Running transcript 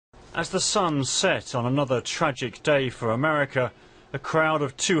As the sun set on another tragic day for America, a crowd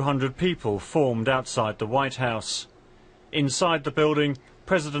of 200 people formed outside the White House. Inside the building,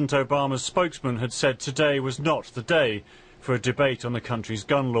 President Obama's spokesman had said today was not the day for a debate on the country's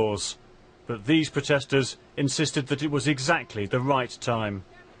gun laws. But these protesters insisted that it was exactly the right time.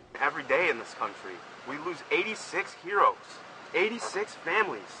 Every day in this country, we lose 86 heroes, 86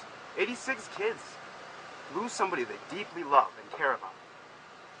 families, 86 kids. Lose somebody they deeply love and care about.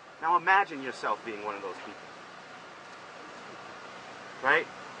 Now imagine yourself being one of those people. Right?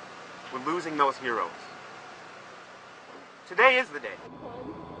 We're losing those heroes. Today is the day.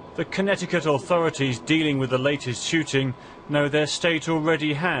 The Connecticut authorities dealing with the latest shooting know their state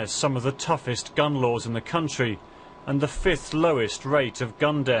already has some of the toughest gun laws in the country and the 5th lowest rate of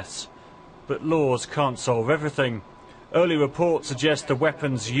gun deaths. But laws can't solve everything. Early reports suggest the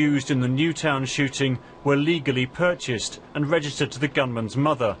weapons used in the Newtown shooting were legally purchased and registered to the gunman's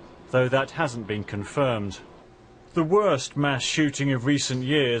mother, though that hasn't been confirmed. The worst mass shooting of recent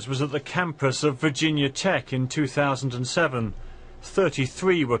years was at the campus of Virginia Tech in 2007.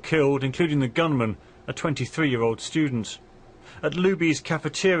 33 were killed, including the gunman, a 23-year-old student. At Luby's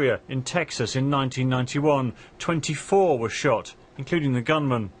cafeteria in Texas in 1991, 24 were shot, including the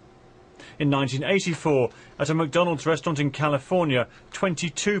gunman. In 1984, at a McDonald's restaurant in California,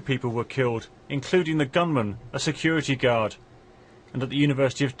 22 people were killed, including the gunman, a security guard. And at the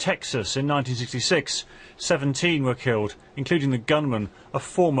University of Texas in 1966, 17 were killed, including the gunman, a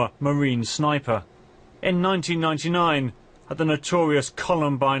former Marine sniper. In 1999, at the notorious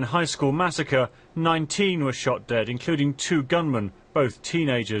Columbine High School massacre, 19 were shot dead, including 2 gunmen, both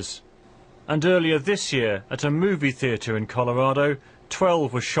teenagers. And earlier this year, at a movie theatre in Colorado,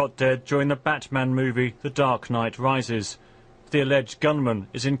 12 were shot dead during the Batman movie The Dark Knight Rises. The alleged gunman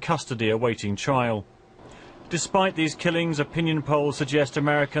is in custody awaiting trial. Despite these killings, opinion polls suggest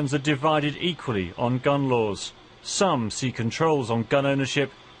Americans are divided equally on gun laws. Some see controls on gun ownership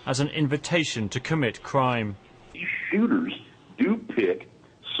as an invitation to commit crime. These shooters do pick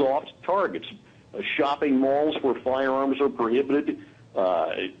soft targets. Shopping malls where firearms are prohibited,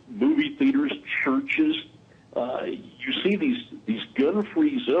 movie theaters, churches. You see these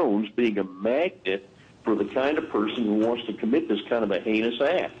gun-free zones being a magnet for the kind of person who wants to commit this kind of a heinous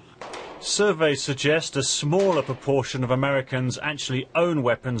act. Surveys suggest a smaller proportion of Americans actually own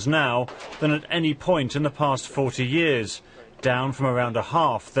weapons now than at any point in the past 40 years, down from around a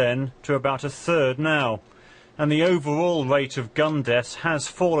half then to about a third now. And the overall rate of gun deaths has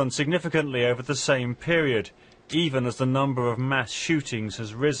fallen significantly over the same period, even as the number of mass shootings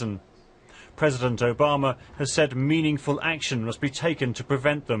has risen. President Obama has said meaningful action must be taken to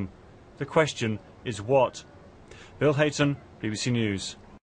prevent them. The question is what? Bill Hayton, BBC News.